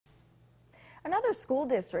Another school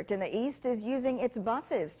district in the east is using its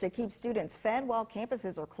buses to keep students fed while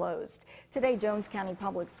campuses are closed. Today, Jones County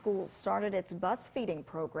Public Schools started its bus feeding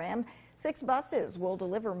program. 6 buses will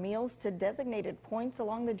deliver meals to designated points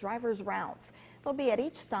along the driver's routes. They'll be at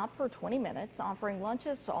each stop for 20 minutes, offering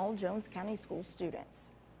lunches to all Jones County school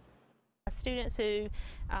students. Students who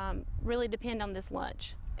really depend on this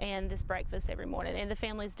lunch and this breakfast every morning, and the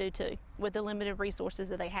families do too, with the limited resources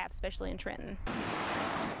that they have, especially in Trenton.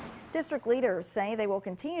 District leaders say they will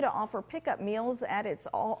continue to offer pickup meals at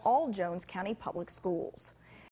all Jones County public schools.